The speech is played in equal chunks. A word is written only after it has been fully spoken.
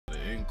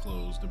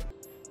enclosed.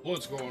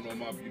 What's going on,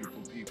 my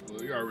beautiful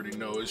people? You already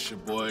know it's your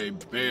boy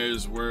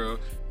Bears World.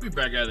 We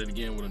back at it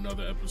again with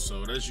another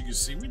episode. As you can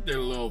see, we did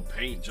a little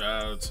paint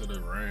job to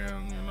the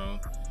Ram, you know,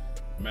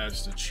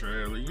 match the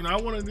trailer. You know,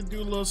 I wanted to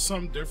do a little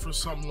something different,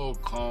 something a little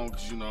calm,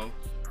 because, you know,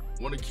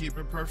 want to keep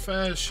it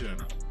professional.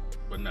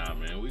 But nah,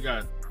 man, we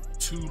got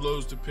 2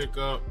 loads to pick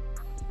up.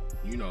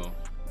 You know,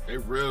 they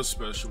real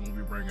special when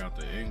we bring out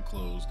the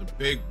enclosed, the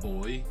big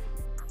boy.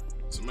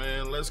 So,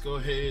 man, let's go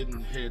ahead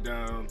and head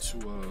down to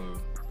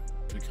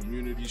the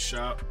community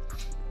shop,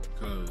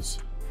 because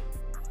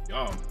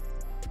y'all,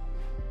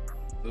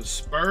 the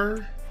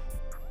Spur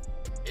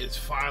is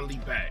finally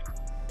back.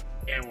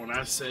 And when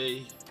I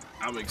say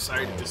I'm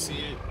excited to see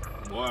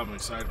it, boy, I'm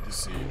excited to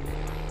see it.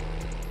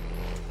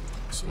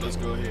 So let's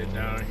go ahead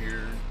down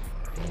here,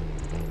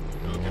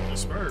 go get the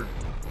Spur.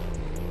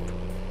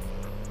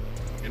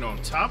 And on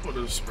top of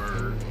the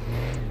Spur,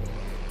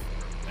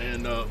 I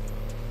end up,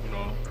 you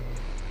know,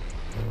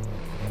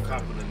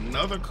 copping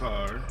another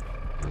car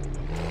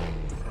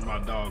for my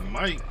dog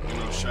Mike. You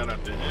know, shout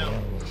out to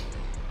him.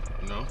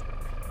 You know,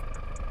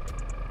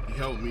 he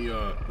helped me.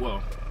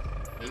 Well,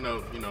 you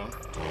know,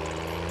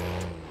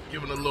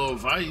 giving a little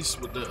advice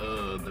with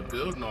the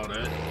build and all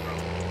that.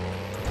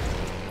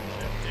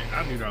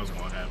 I knew that was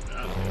gonna happen.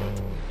 I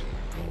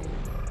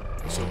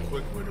was so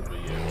quick with it, but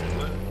yeah,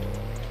 man,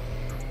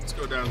 let's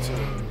go down to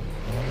the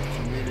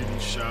community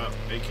shop,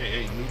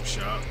 aka Noob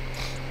shop,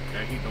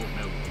 that he don't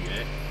never be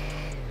at,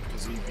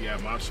 cause he be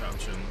at my shop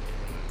chilling.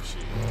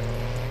 Shit,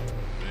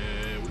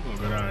 man, we gonna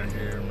go down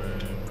here,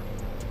 man.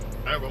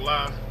 I ain't gonna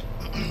lie,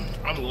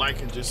 I'm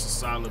liking just a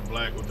solid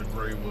black with the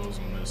gray wheels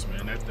on this,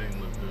 man. That thing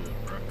look good,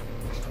 bro.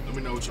 Let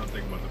me know what y'all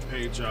think about the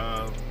paint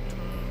job.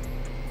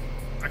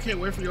 I can't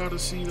wait for y'all to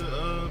see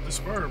the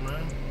Spur,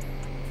 man.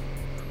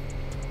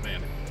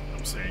 Man,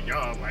 I'm saying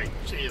y'all, like,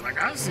 shit, like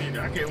I seen it.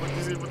 I can't wait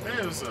to see it with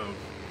them. So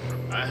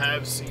I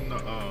have seen the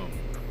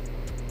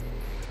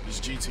this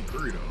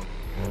GT3 though.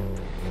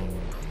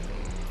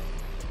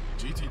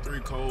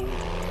 GT3 cold.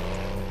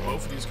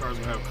 Both of these cars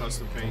will have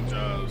custom paint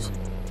jobs.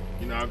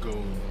 You know, I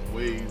go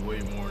way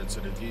more into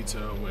the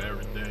detail with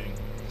everything.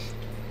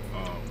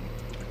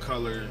 The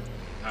color,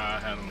 how I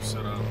had them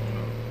set up, you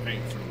know,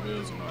 paint for the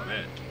wheels and all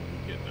that.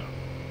 Get done.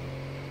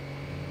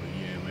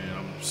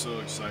 I'm so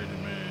excited,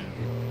 man.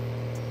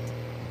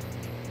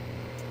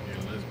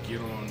 Yeah, let's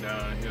get on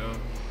down here.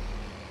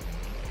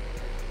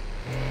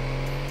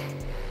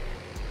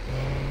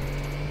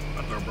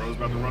 I thought bro was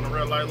about to run a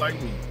red light like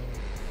me.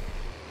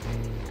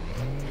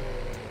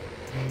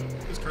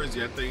 It's crazy,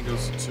 that thing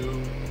goes to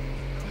 2.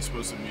 It's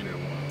supposed to meet at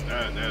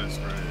 1. That's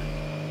right.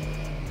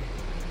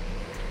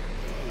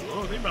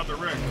 Oh, they about to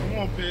wreck. Come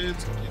on,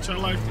 Pids. Get your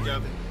life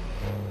together.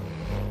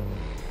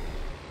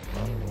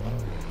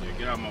 Yeah,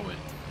 get out of my way.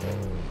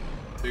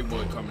 Big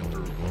boy coming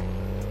through.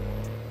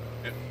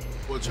 And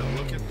would you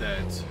look at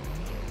that?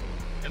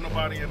 Ain't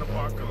nobody in the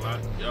parking lot.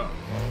 Yeah.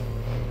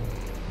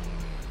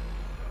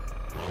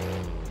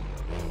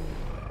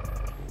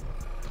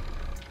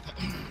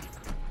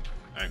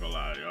 I ain't gonna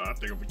lie, y'all. I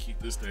think I'm gonna keep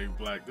this thing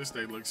black. This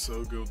thing looks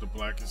so good with the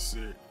black and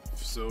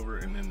silver,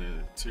 and then the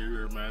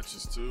interior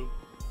matches too.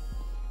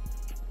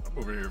 I'm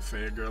over here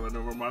fangirling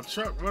over my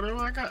truck. What do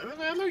I got?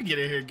 Man, let me get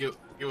in here and get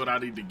what I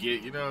need to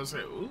get. You know what I'm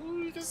saying? Ooh.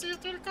 You can see it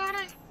through the car.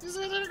 You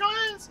see it through the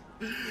glass?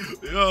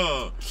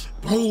 Yeah.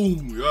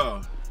 Boom.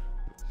 Yeah.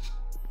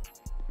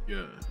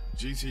 Yeah.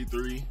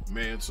 GT3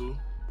 mantle.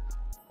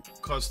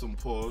 Custom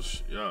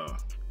Porsche. Yeah.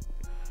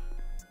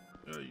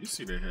 Yeah. You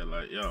see the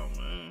headlight. Yo,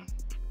 man.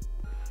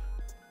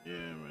 Yeah,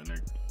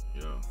 man.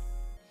 Yo.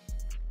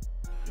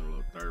 Get a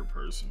little third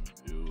person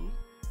view.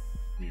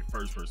 I mean,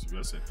 first person view.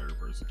 I said third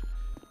person.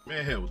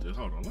 Man, hell with this.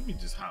 Hold on. Let me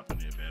just hop in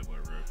there, bad boy,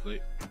 real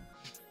quick.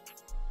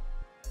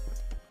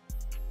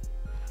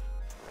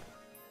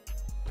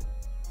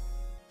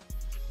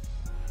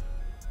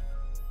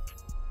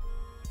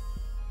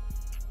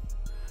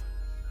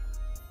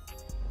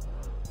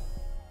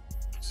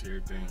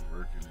 Everything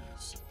working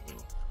is,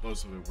 well,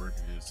 most of it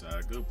working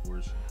inside. Good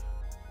portion.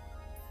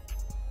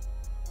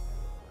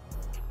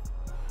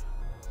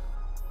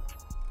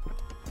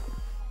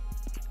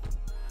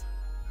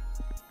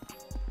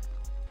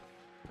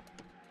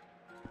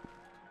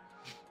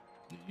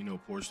 You know,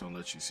 Porsche don't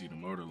let you see the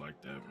motor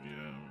like that, but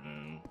yeah,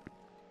 man.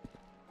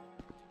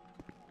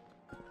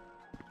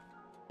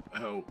 I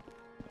hope,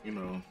 you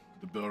know,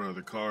 the builder of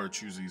the car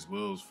choose these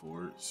wheels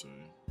for it, so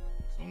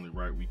it's only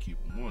right we keep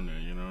them on there,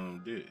 you know.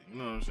 You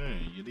know what I'm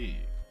saying? You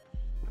did.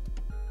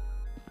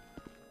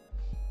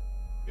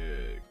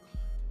 Yeah,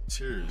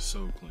 interior is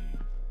so clean.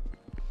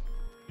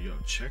 Yo,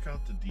 check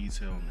out the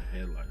detail on the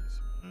headlights,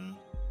 man.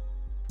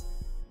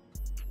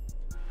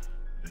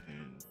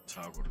 And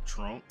toggle the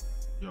trunk,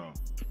 yo.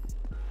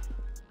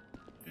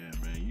 Yeah,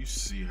 man, you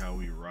see how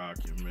we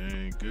rocking,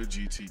 man. Good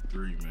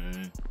GT3,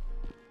 man.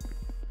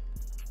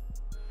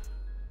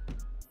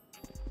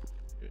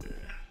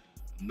 Yeah,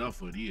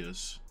 enough of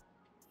this.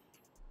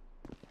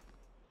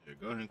 Yeah,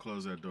 go ahead and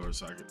close that door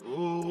so I can.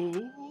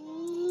 Ooh,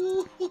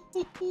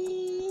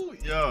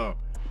 yeah.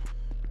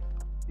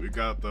 We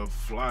got the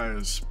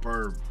flying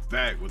Spur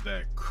back with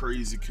that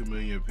crazy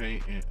chameleon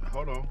paint. And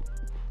hold on,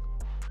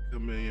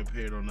 chameleon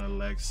paint on the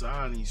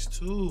Lexanis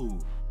too.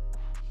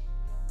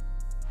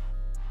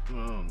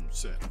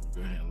 Set.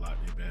 Go ahead and lock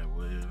that bad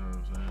boy. You know what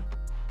I'm saying?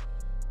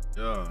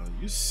 Yeah,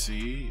 you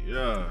see,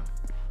 yeah.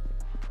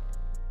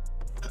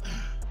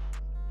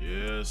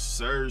 Yes,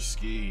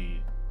 sirski.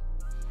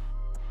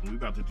 We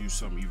about to do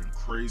something even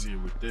crazier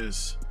with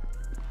this.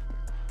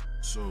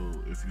 So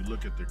if you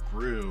look at the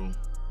grill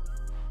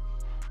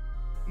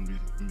in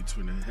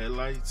between the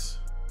headlights,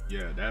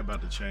 yeah, that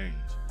about to change.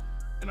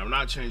 And I'm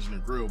not changing the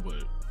grill,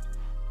 but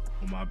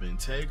on my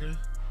Bentayga,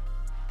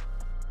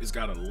 it's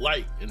got a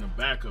light in the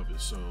back of it.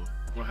 So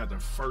we're gonna have the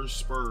first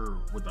Spur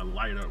with a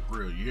light up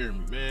grill. You hear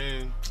me,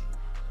 man?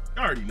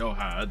 You already know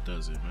how it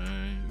does it,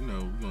 man. You know,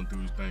 we're gonna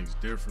do things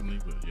differently,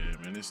 but yeah,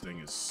 man, this thing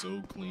is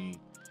so clean.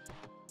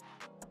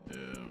 Yeah,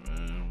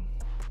 man.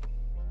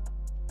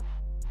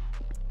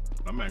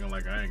 I'm acting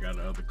like I ain't got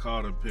the other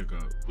car to pick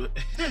up. But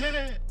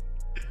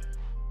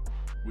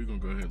we gonna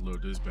go ahead and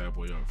load this bad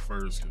boy up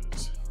first,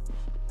 cause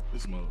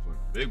this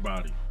motherfucker big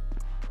body.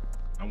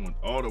 I want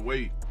all the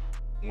weight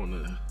on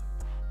the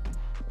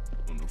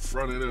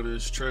front end of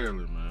this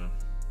trailer, man.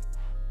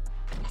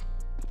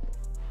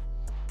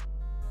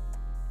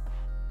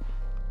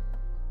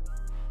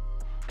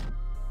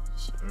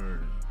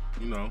 Sir,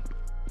 you know,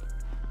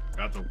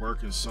 got the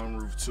working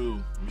sunroof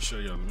too. Let me show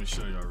y'all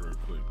real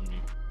quick. Let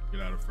me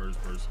get out of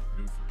first person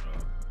view for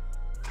y'all.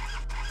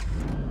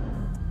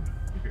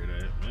 You hear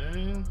that,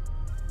 man?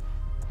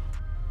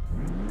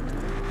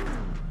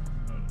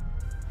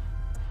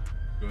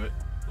 Go ahead.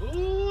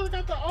 Ooh, I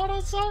got the auto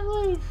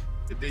sunroof.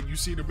 And then you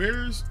see the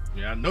mirrors?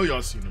 Yeah, I know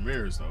y'all seen the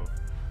mirrors though.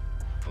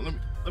 Well,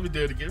 let me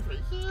do it again for you.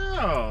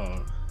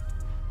 Yeah.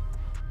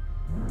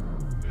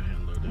 Go ahead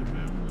and load that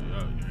bad boy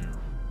out here.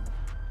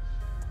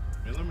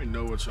 Man, let me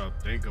know what y'all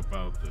think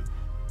about this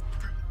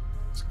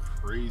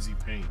crazy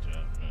paint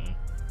job, man.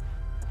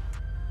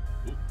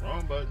 Oop,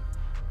 wrong button.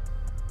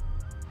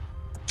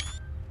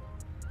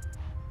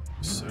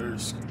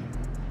 Sirski.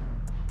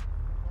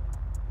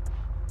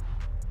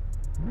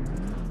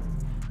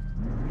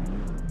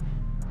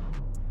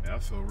 I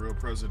feel real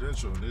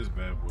presidential in this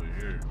bad boy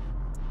here.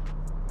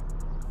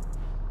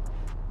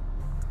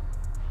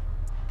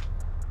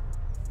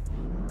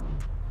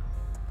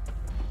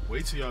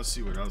 Wait till y'all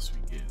see what else we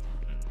get,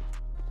 man.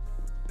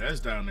 That's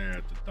down there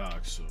at the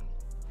dock, so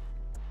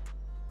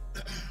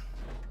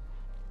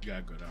you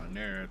gotta go down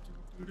there after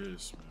we do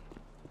this, man.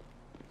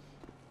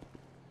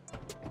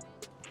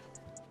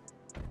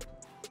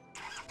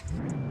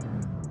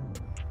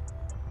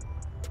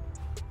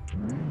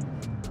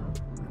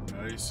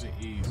 Nice and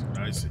easy.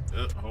 Nice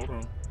and hold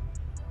on.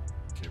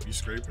 Can't be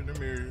scraping the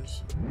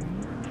mirrors.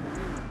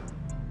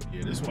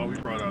 Yeah, this is why we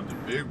brought out the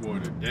big boy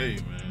today,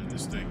 man.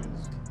 This thing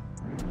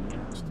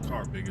is the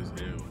car big as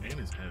hell and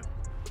it's heavy.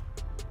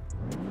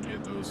 Yeah,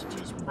 those are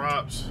just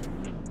props.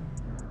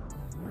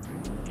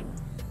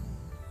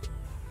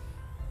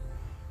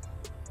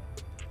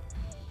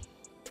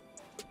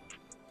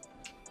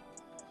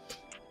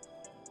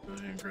 Go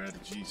ahead and grab the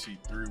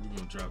GC3. We're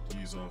gonna drop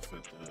these off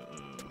at the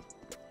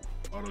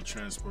auto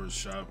transport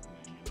shop,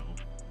 and, you know,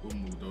 we'll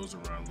move those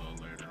around a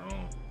little later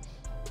on.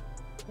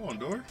 Come on,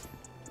 door.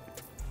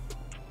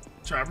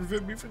 Try to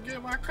prevent me from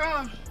getting my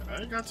car.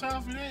 I ain't got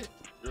time for that.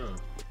 Yeah.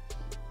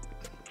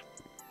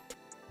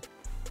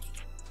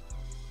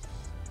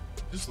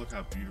 Just look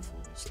how beautiful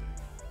this thing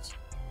is.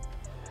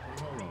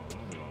 Hold on.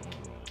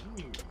 Let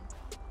me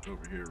go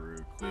over here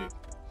real quick.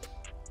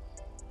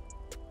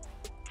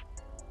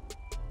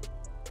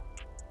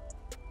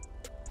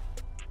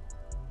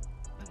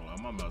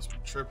 My mouse be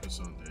tripping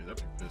some days. That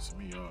be pissing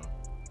me off.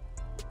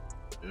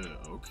 Yeah,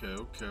 okay.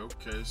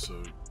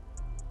 So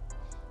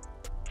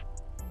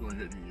go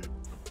ahead and get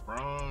the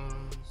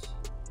bronze.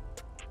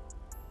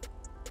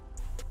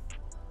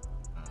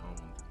 I don't want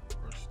to do the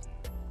brush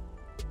thing.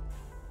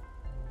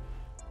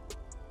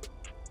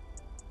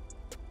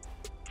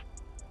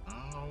 I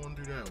don't want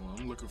to do that one.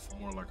 I'm looking for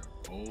more like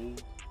a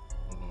gold.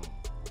 Hold on.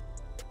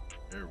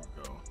 There we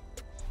go.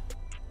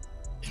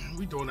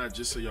 We doing that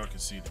just so y'all can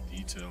see the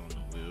detail on the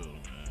wheel,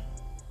 man.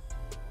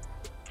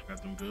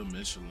 Got them good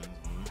Michelins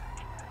on it.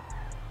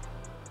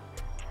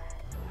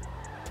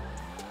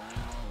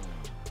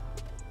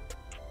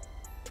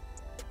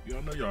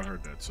 Y'all know y'all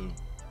heard that too.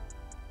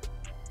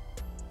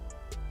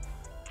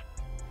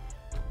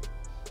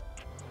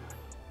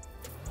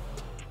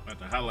 I have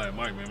to holla at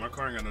Mike, man. My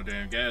car ain't got no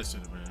damn gas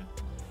in it, man.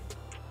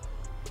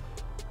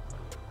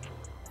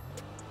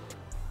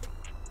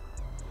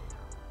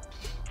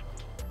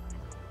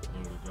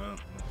 Loaded up.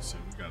 Like I said,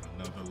 we got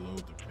another load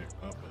to pick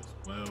up as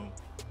well.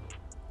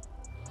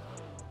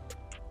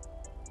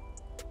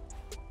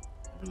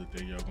 Really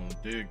think y'all gonna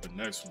dig the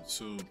next one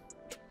too.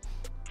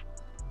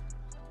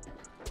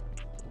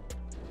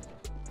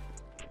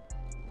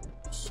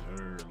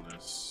 Sir,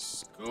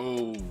 let's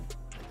go.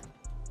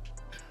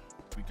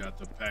 We got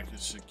the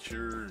package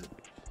secured.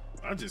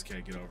 I just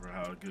can't get over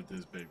how good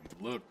this baby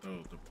looked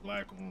though. The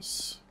black on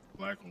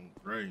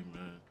gray,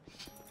 man.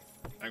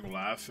 I ain't gonna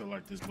lie, I feel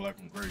like this black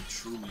and gray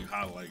truly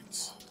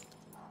highlights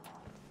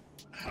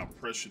how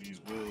pressure these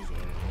wheels are.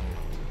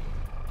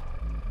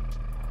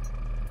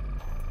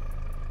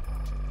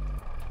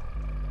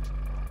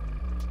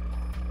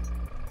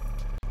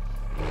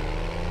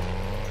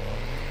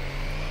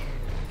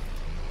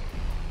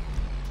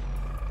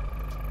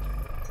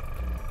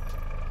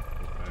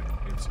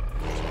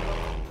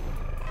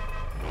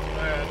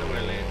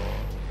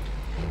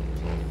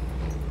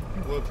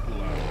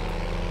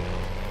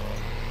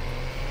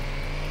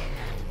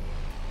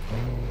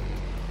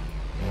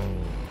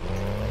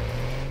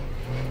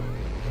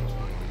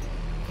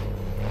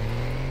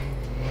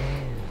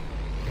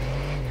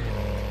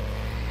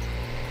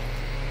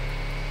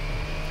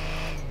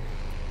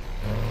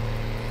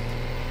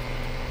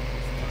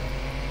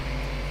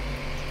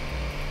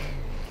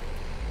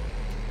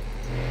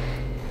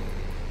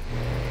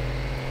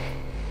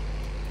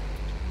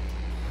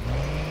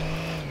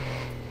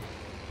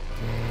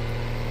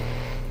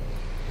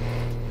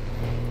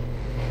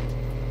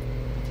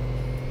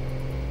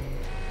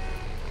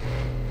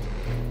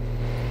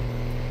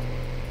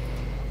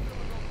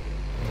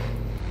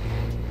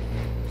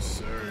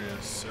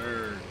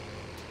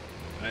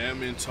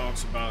 In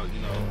talks about,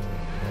 you know,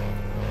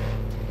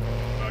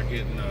 about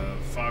getting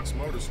Fox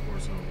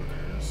Motorsports over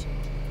there. So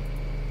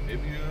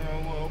maybe, you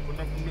know, we'll open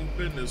up a new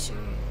business, or,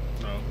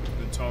 you know,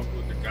 been talking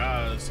with the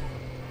guys.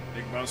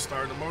 Think about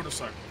starting a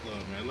motorcycle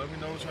club, man. Let me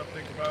know what y'all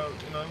think about,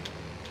 you know,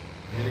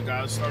 any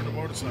guys starting a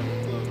motorcycle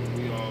club.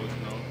 We all, you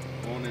know,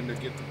 going in to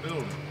get the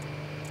building.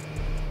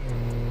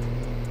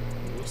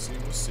 We'll see,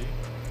 we'll see.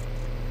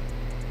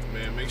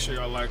 Man, make sure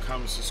y'all like,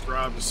 comment,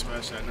 subscribe, and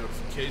smash that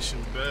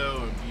notification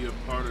bell and be a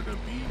part of the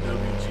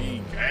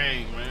BWG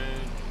gang, man.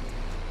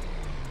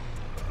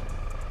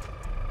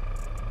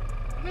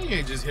 I know you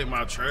ain't just hit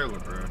my trailer,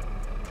 bro.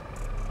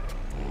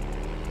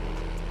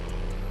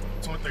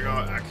 That's one thing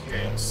I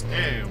can't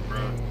stand,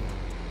 bro.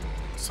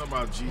 Something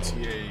about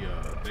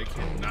GTA, they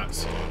cannot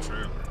see your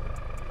trailer.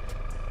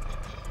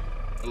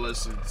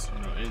 Unless it's,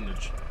 you know, in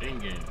the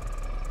in-game.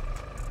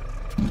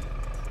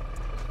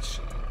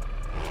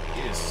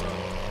 It's something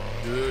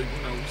good,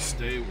 you know, we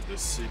stay with the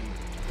city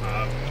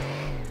vibe.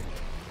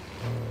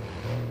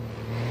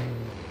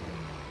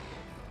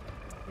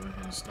 Go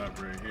ahead and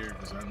stop right here,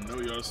 because I know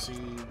y'all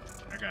seen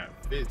I got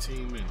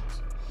 15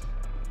 minutes.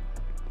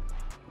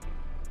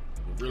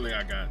 But really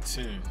I got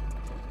 10.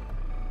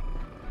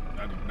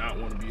 I do not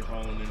want to be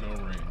hauling in no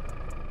rain.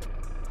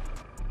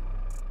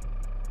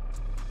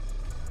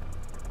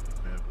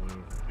 Bad boy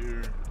over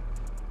here.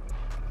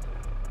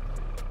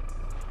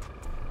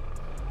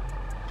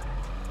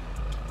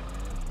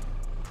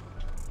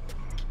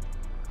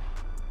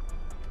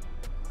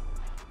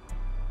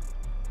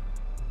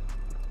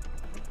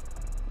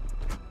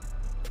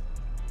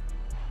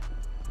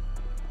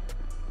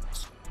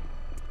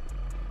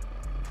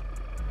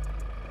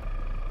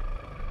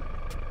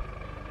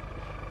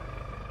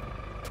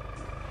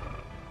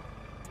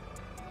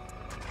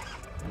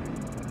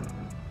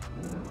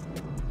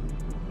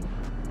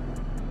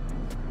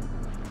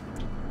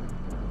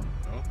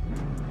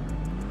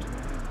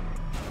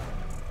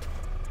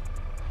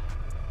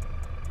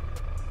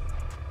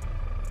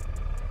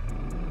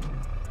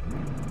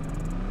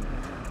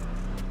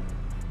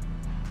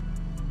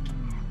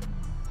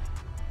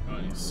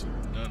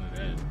 None of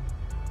that.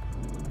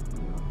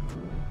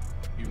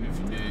 Even if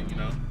you did, you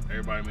know,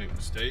 everybody make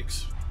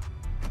mistakes.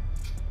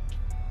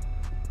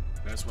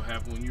 That's what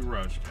happened when you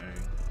rush,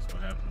 gang. That's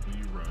what happens when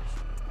you rush.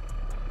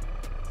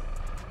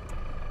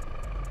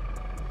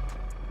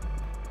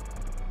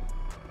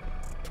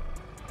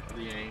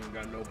 You ain't even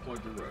got no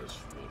point to rush.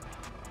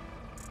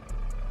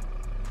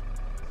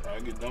 I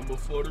get done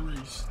before the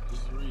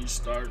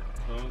restart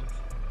comes.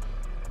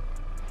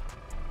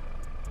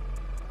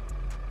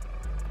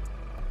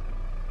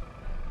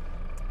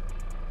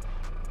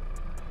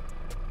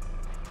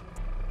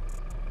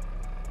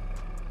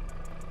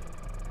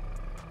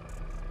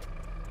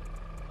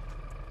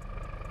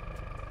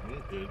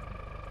 Good.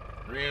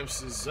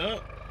 Ramps is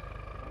up.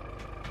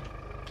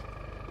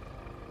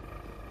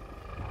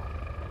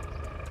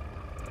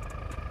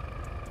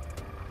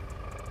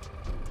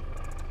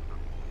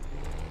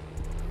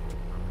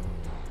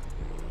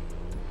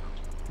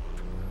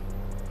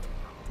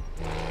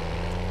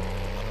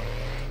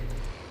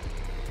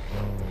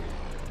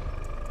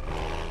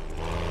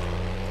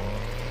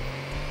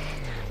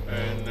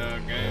 And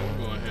gang,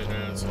 we're going to head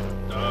down to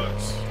the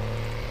docks.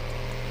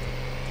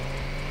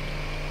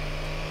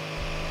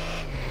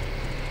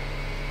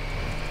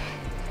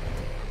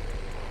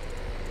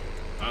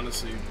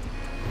 Honestly,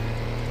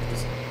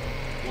 this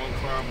one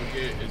car I'm gonna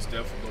get is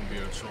definitely gonna be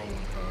a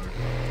trolling car.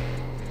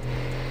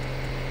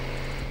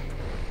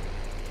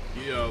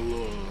 Yeah, a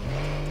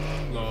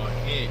little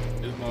hint.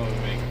 This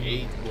gonna make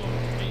 8.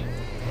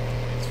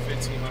 It's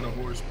 1,500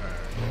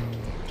 horsepower.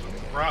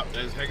 The prop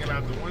that's hanging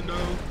out the window.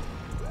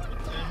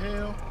 What the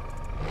hell?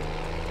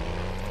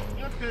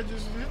 Y'all could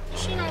just hit the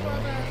shit out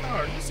of that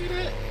car. You see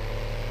that?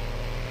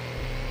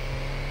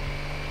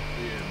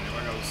 Yeah, man.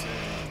 Like I was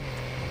saying.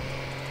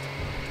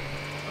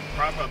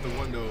 prop out the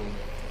window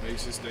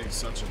makes this thing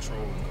such a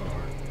trolling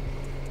car.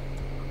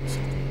 So,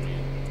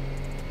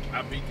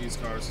 I beat these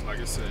cars, like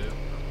I said,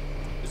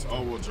 it's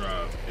all-wheel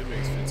drive. It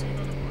makes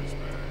 1,500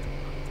 horsepower.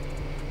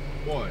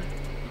 Boy,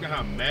 you know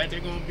how mad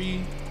they're gonna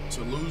be to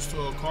lose to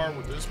a car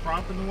with this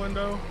prop in the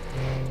window?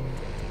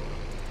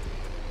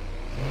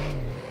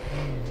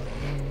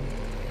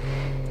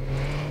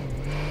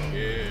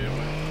 Yeah,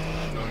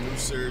 man. New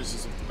series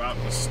is about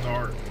to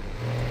start,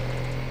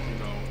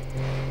 in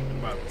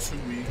about 2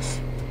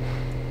 weeks.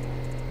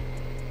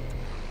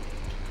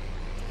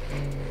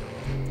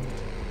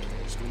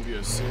 It's gonna be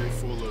a series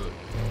full of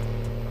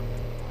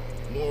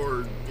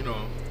more,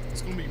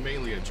 it's gonna be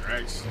mainly a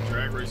drag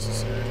racing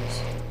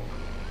series.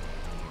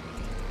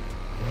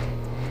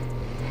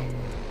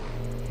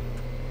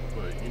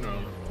 But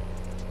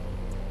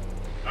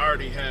I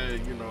already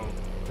had,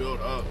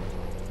 built up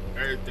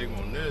everything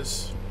on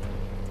this.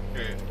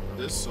 Okay,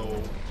 this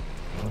sold.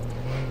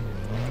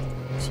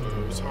 So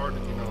it's hard to,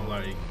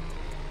 like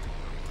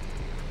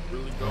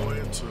really go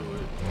into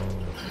it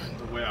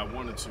the way I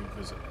wanted to,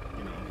 because I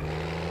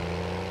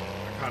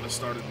kind of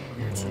started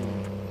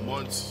YouTube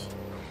months,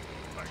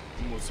 like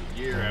almost a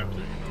year after,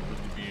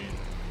 really being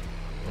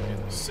in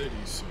the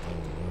city. So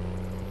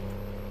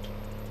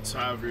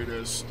Ty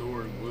Vidris'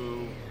 story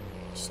will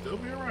still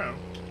be around.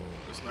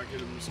 Let's not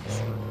get it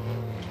misconstrued.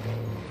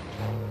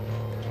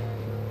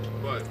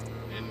 But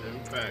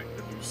in fact,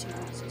 the new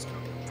series is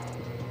coming.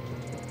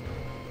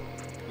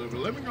 But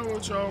let me know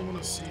what y'all want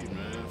to see,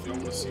 man. If y'all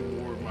want to see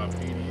more of my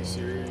PD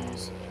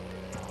series.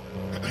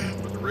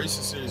 But the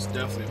racing series is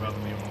definitely about to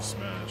be on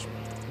Smash, man.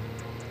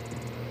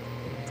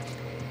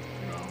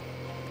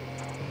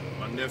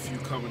 My nephew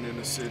coming in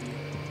the city.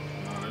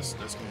 That's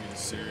gonna be the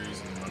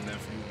series, and my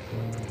nephew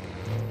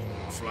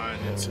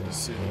flying into the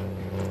city.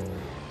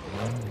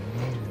 I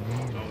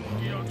don't want to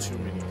give y'all too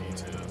many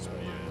details,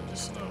 but yeah,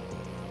 just know.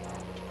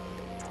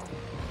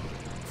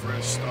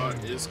 Fresh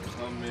start is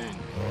coming.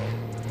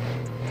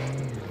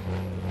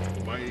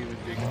 You might even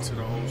dig into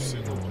the whole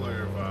single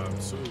player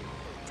vibe too.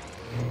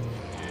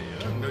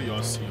 Yeah, I know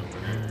y'all see over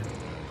there.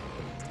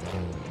 You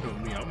know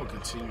me, I'm a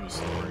continuous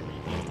story.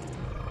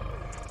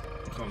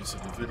 When it comes to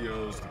the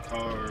videos, the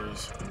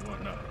cars, and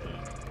whatnot.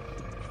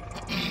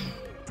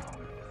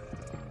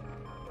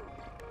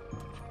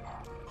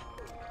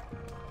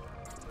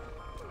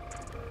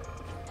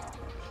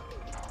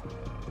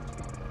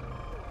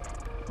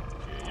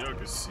 Yeah, y'all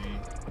can see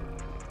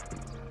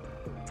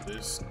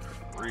this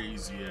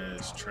crazy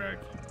ass track,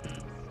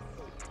 man.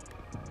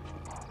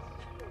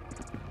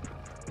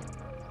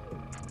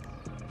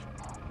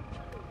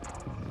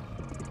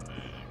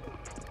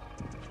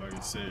 Like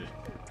I said,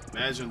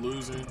 imagine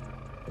losing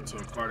to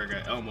a car that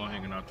got Elmo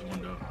hanging out the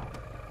window.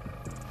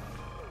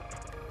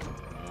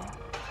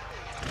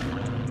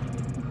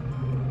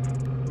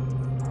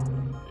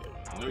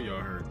 I know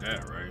y'all heard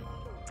that, right?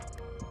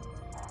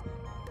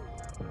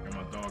 Got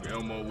my dog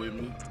Elmo with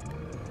me.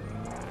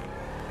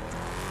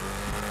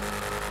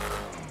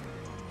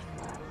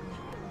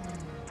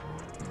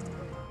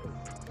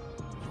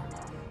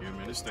 Yeah,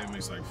 man, this thing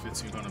makes like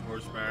 1,500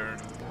 horsepower.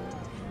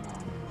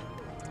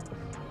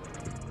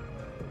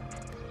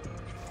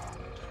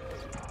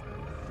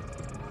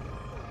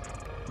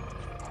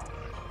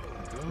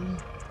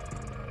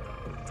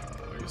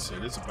 Like I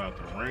said, it's about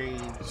to rain,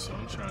 so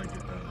I'm trying to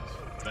get done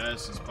as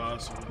fast as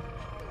possible.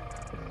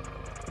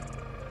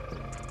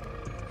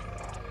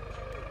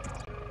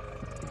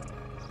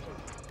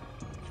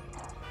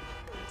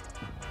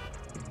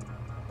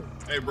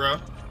 Hey, bro,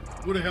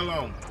 who the hell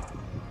on?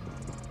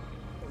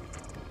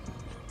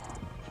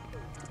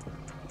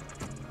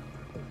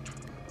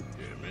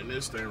 Yeah, man,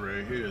 this thing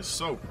right here is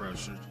so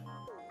pressured.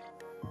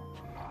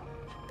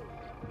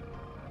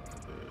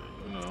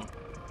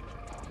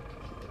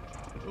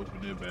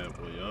 Open that bad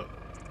boy up.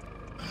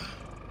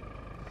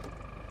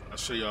 I'll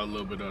show y'all a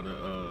little bit of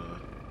the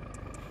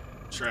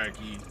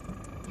tracky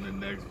in the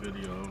next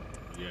video.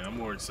 Yeah, I'm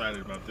more excited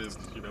about this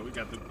because we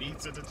got the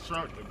beats in the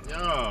truck.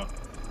 Yeah,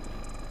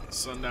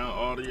 sundown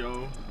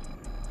audio.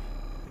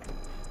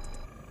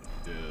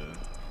 Yeah,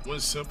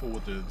 went simple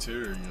with the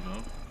interior,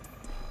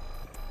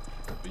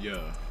 But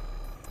yeah,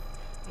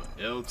 but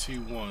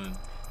LT1.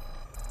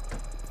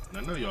 And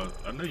I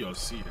know y'all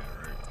see that,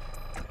 right?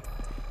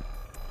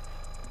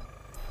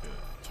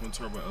 Twin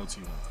turbo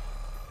LT1.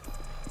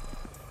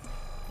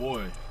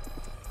 Boy,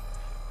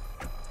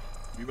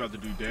 we about to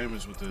do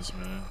damage with this,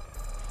 man.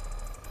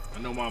 I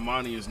know my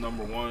money is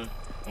 #1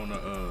 on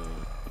the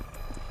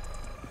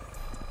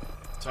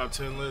top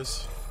 10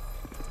 list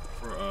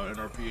for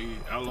NRP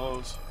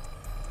Outlaws.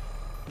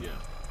 Yeah,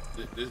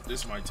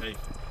 this might take it.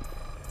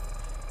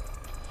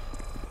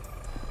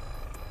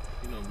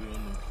 We on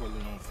the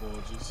Corleone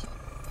Forges.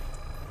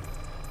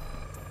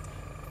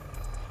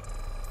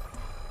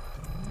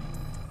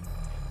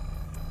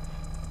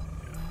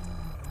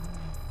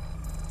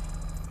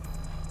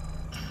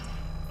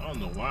 I don't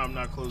know why I'm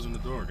not closing the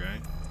door,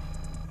 gang.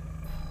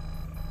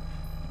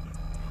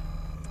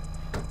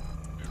 There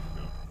we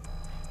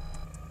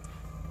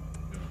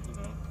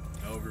go.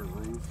 Velvet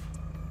roof.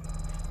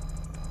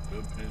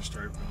 Good pinch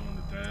Center striping on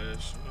the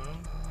dash, you know.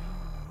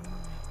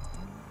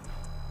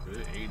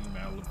 Good 80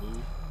 Malibu.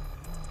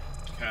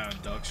 Car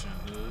induction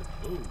hood.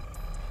 Ooh,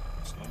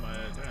 slow my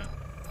head down.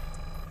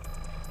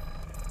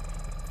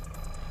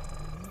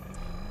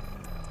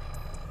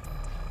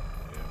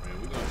 Yeah, man,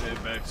 we're gonna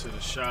head back to the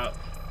shop.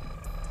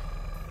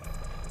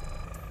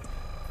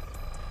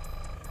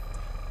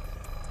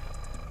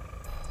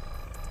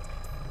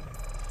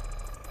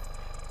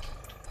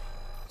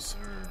 Sir,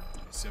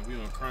 said we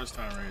on crunch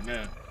time right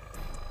now.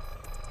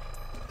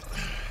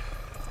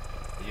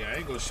 Yeah, I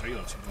ain't gonna show you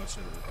too much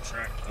of the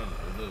track under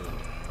the hood,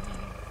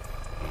 man.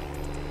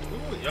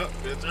 Ooh, yup,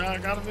 good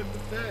job. Got him in the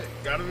deck.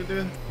 Got him in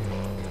the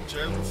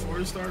just before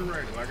it started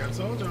raining. Like I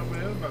told y'all,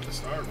 man, it's about to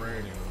start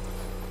raining.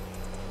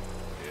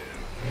 Yeah,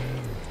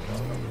 man.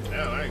 It's coming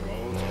down. I ain't gonna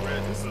hold you,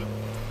 man. This is a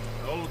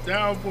old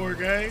downpour,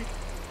 gang.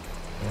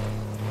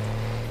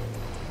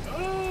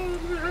 Oh,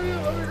 let me hurry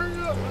up. Let me hurry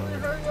up. Let me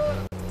hurry up.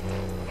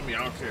 I mean, I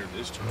don't care if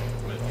this truck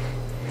is wet.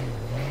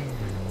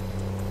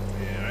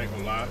 Yeah, I ain't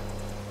gonna lie.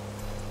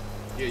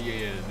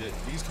 Yeah.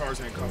 These cars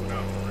ain't coming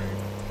out in the rain.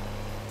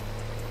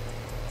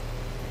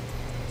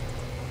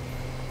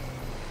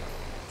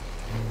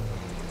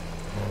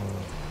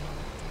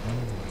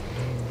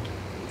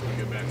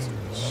 Back to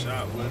the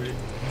shop with it.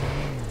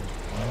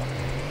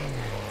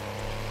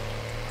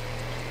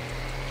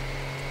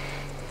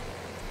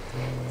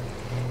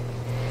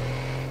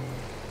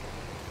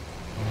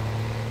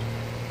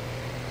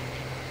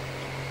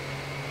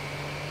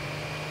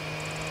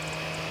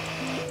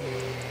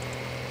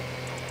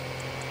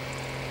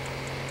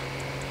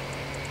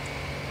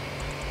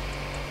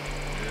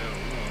 Yeah,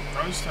 we're on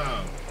crunch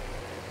time.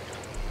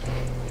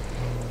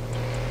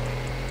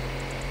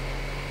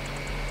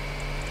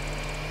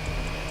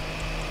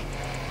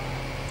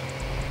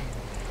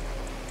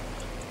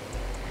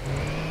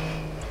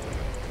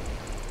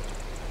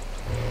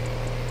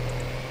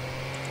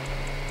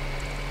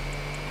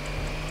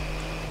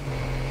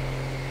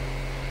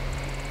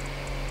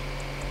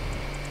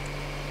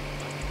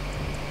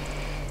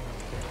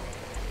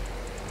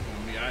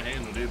 I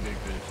handled it, big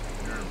bitch.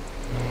 Yeah.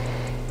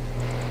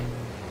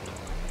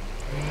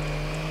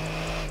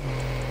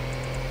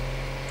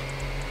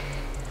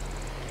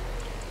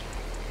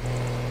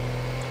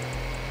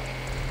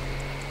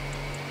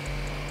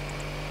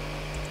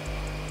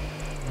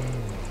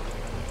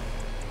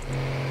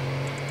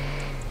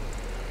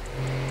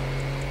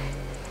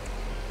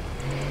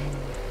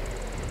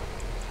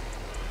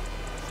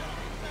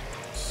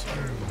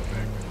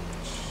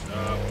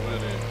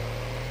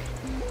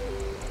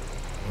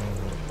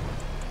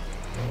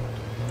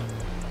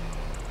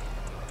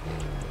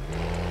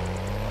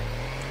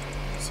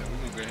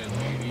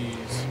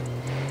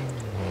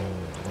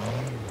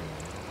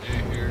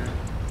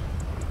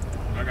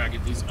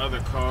 These other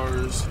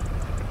cars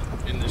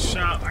in the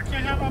shop. I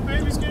can't have my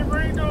babies get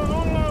rained on.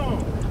 Hold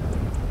on.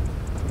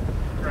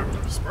 Grab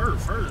a Spur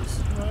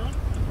first, you know?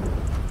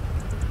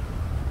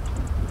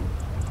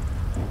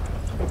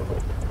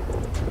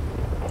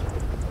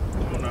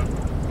 Come on now.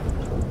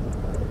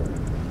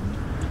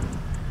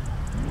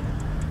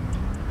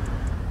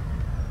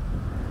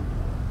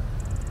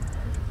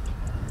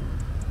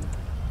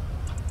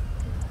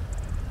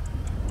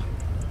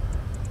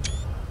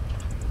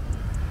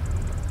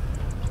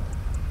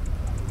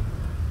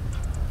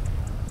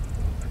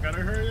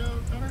 Gotta hurry up.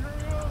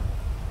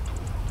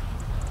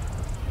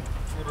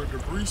 Before the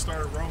debris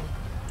start rolling.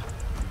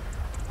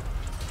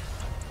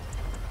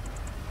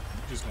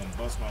 You just gonna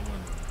bust my window,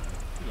 man.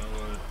 You know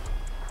what?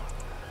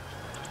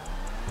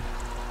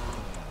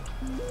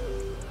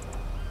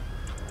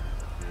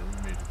 Yeah, we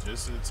made it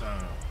just in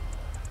time.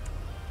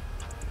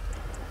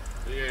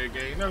 But yeah,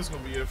 gang, that's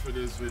gonna be it for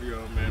this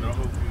video, man. I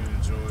hope you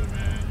enjoy,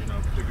 man. You know,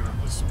 picking up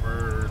the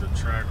Spur, the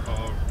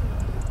Trackhawk,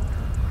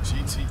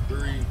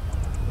 GT3,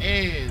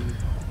 and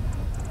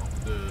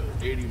the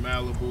 80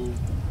 Malibu.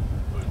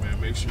 But man,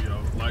 make sure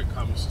y'all like,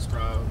 comment,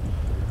 subscribe,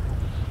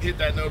 hit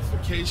that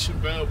notification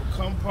bell,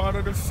 become part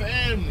of the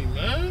family,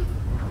 man.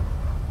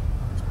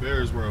 It's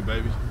Bears World,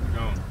 baby. We're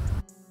gone.